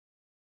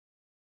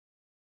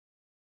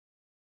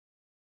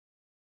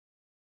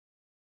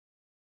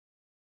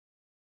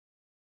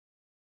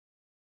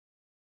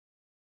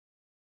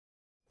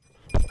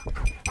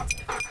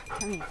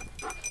Come here.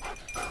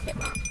 Okay.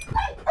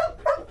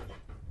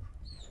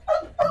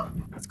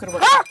 Let's go to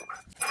work.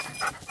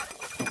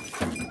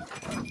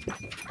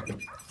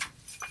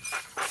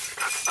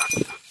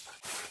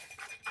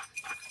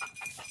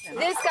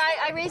 This guy,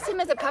 I raised him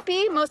as a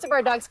puppy. Most of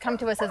our dogs come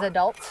to us as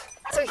adults.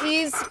 So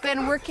he's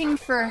been working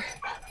for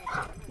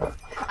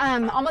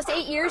almost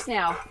 8 years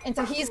now. And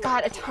so he's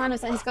got a ton of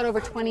scents. He's got over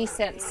 20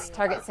 scents,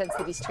 target scents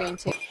that he's trained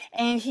to.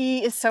 And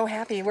he is so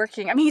happy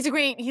working. I mean,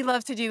 he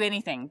loves to do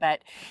anything,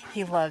 but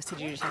he loves to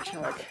do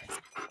detection work.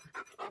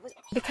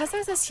 Because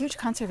there's this huge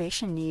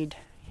conservation need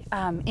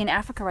in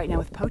Africa right now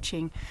with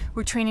poaching,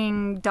 we're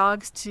training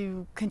dogs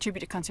to contribute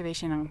to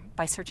conservation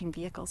by searching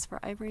vehicles for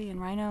ivory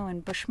and rhino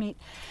and bushmeat.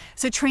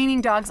 So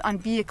training dogs on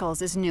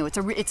vehicles is new. It's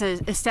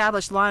an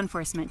established law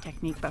enforcement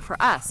technique, but for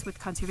us with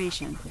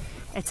conservation,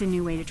 it's a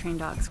new way to train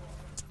dogs.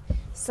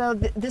 So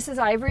this is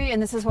ivory,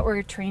 and this is what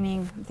we're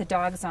training the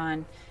dogs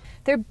on.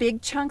 They're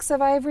big chunks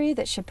of ivory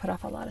that should put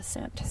off a lot of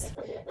scent.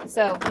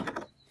 So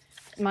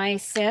my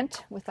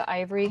scent with the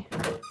ivory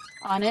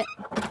on it,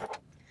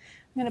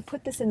 I'm going to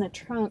put this in the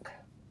trunk.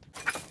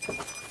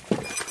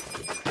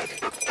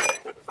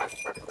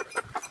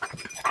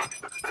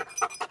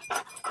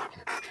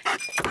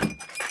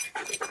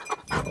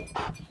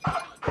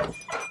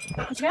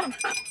 What you got?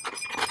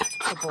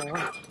 Good boy.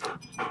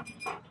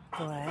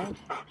 Good.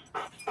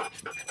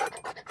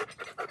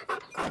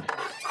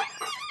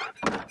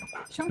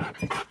 Show me.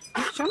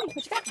 Show me what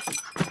you got.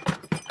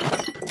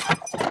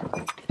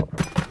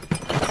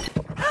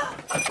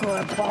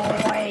 Good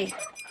boy.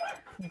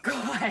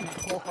 Good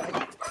boy.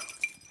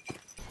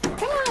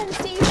 Come on,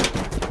 Steve.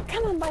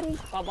 Come on, buddy.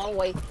 Good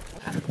boy.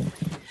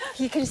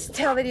 You can just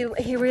tell that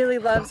he really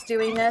loves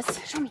doing this.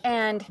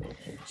 And,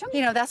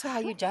 you know, that's how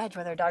you judge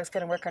whether a dog's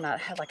going to work or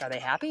not. Like, are they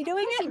happy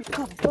doing it?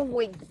 Good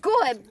boy.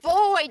 Good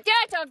boy.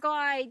 That's a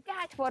guy.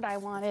 That's what I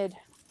wanted.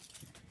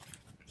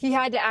 He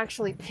had to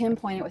actually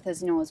pinpoint it with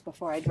his nose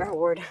before I'd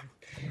reward him.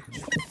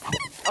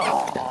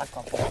 Oh,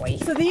 good boy.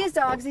 So these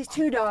dogs, these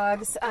two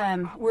dogs,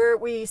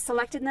 we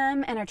selected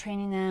them and are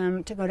training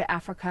them to go to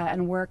Africa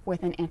and work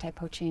with an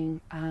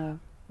anti-poaching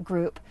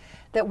group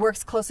that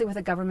works closely with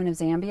the government of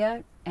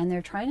Zambia, and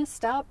they're trying to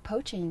stop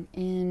poaching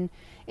in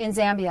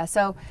Zambia.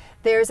 So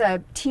there's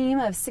a team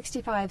of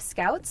 65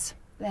 scouts,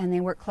 and they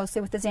work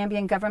closely with the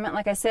Zambian government.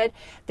 Like I said,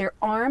 they're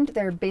armed,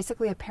 they're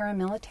basically a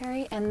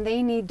paramilitary, and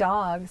they need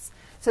dogs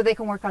so they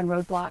can work on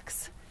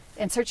roadblocks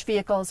and search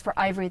vehicles for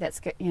ivory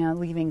that's,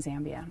 leaving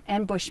Zambia,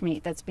 and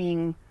bushmeat that's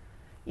being,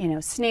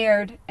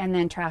 snared and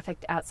then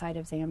trafficked outside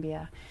of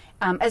Zambia,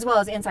 as well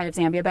as inside of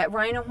Zambia. But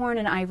rhino horn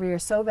and ivory are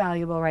so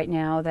valuable right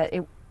now that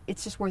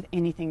it's just worth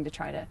anything to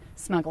try to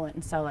smuggle it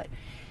and sell it.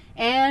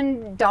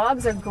 And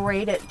dogs are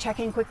great at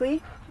checking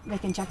quickly. They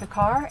can check a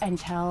car and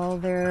tell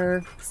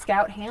their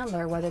scout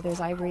handler whether there's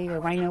ivory or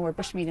rhino or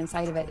bushmeat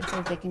inside of it,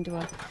 so they can do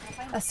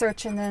a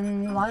search, and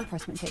then law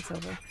enforcement takes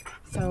over.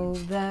 So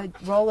the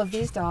role of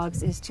these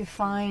dogs is to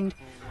find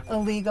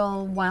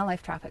illegal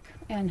wildlife traffic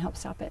and help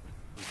stop it.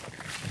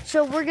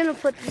 So we're gonna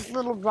put this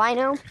little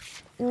rhino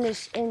in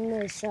this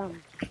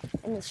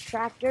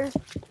tractor.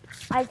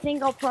 I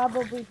think I'll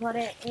probably put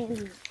it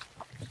in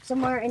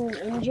somewhere in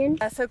the engine.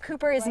 So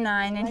Cooper is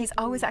 9, and he's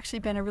always actually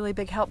been a really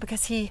big help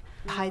because he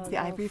hides the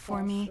ivory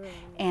for me,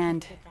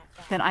 and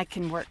then I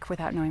can work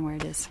without knowing where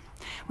it is,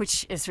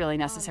 which is really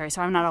necessary.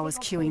 So I'm not always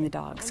cueing the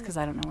dogs because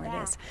I don't know where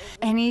it is.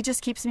 And he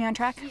just keeps me on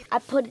track. I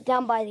put it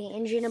down by the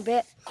engine a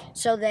bit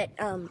so that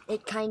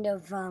it kind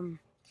of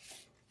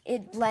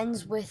it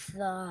blends with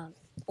the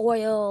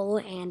oil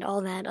and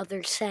all that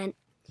other scent,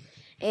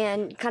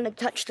 and kind of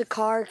touch the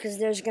car because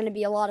there's going to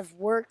be a lot of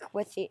work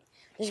with it.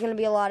 There's going to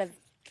be a lot of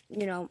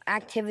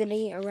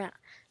activity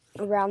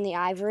around the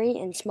ivory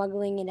and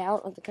smuggling it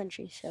out of the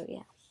country, so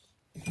yeah.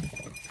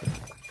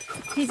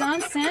 He's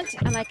on scent,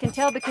 and I can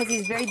tell because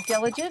he's very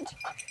diligent.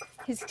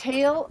 His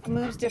tail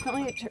moves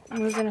differently. It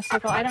moves in a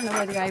circle. I don't know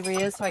where the ivory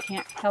is, so I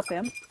can't help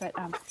him, but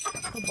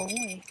good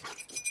boy.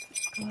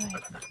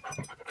 Good.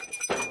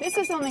 This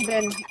has only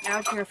been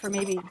out here for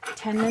maybe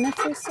 10 minutes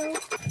or so.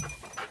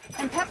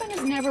 And Pepin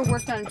has never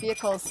worked on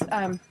vehicles,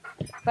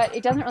 but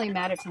it doesn't really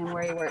matter to him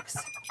where he works.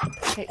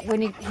 Okay,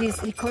 when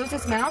he closed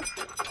his mouth,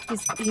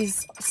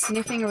 he's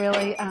sniffing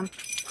really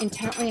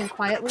intently and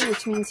quietly,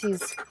 which means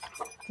he's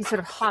sort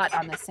of hot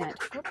on the scent.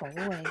 Good boy.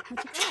 What you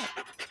got?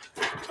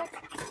 Check.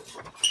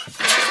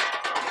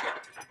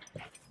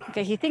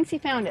 Okay, he thinks he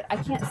found it. I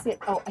can't see it.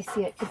 Oh, I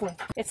see it. Good boy.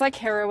 It's like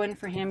heroin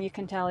for him. You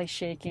can tell he's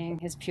shaking.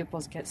 His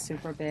pupils get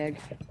super big.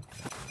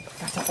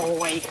 That's a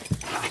boy.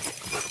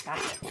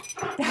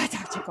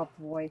 That's a good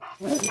boy.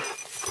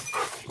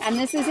 And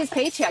this is his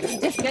paycheck. He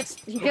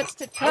gets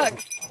to tug.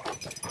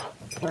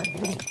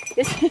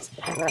 This is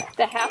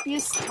the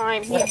happiest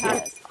time he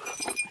has.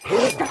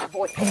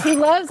 He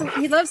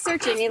loves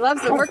searching. He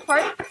loves the work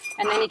part,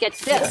 and then he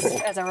gets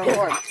this as a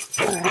reward.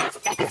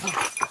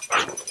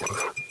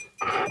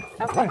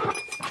 Okay.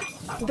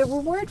 the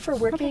reward for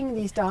working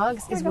these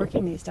dogs is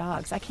working these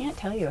dogs. I can't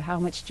tell you how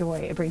much joy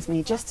it brings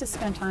me just to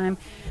spend time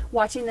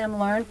watching them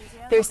learn.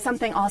 There's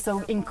something also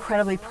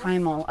incredibly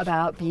primal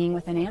about being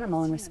with an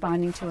animal and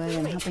responding to it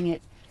and helping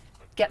it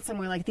get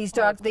somewhere. Like these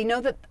dogs, they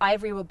know that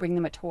Ivory will bring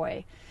them a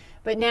toy.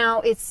 But now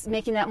it's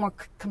making that more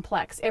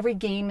complex. Every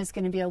game is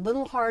going to be a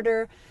little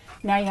harder.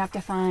 Now you have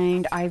to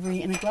find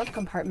Ivory in a glove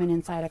compartment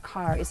inside a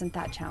car. Isn't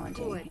that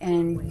challenging?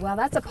 And well,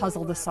 that's a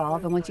puzzle to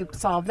solve. And once you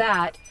solve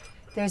that,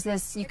 there's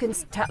this, you can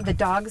the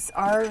dogs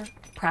are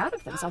proud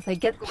of themselves. They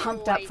get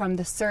pumped up from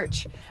the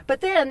search.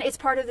 But then it's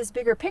part of this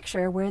bigger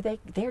picture where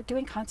they're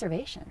doing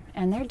conservation.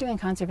 And they're doing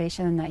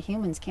conservation that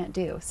humans can't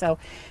do. So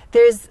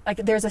there's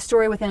a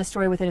story within a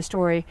story within a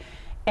story,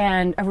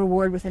 and a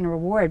reward within a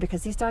reward,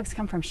 because these dogs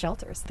come from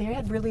shelters. They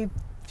had really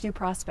few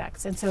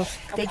prospects, and so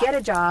they get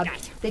a job,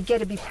 they get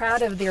to be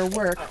proud of their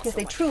work, because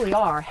they truly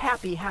are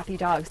happy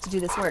dogs to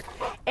do this work,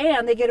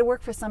 and they get to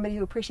work for somebody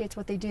who appreciates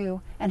what they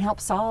do and help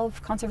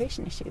solve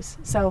conservation issues.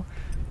 So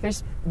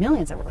there's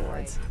millions of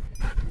rewards.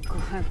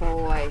 Good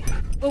boy.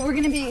 Well, we're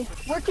going to be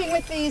working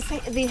with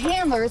the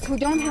handlers who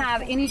don't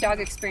have any dog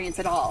experience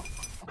at all.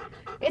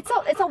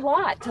 It's a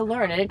lot to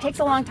learn, and it takes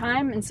a long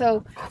time, and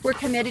so we're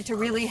committed to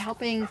really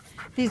helping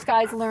these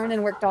guys learn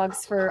and work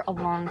dogs for a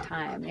long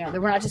time. You know,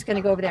 we're not just going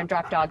to go over there and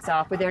drop dogs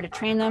off. We're there to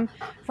train them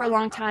for a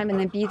long time and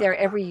then be there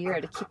every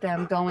year to keep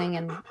them going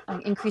and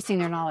increasing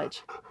their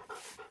knowledge.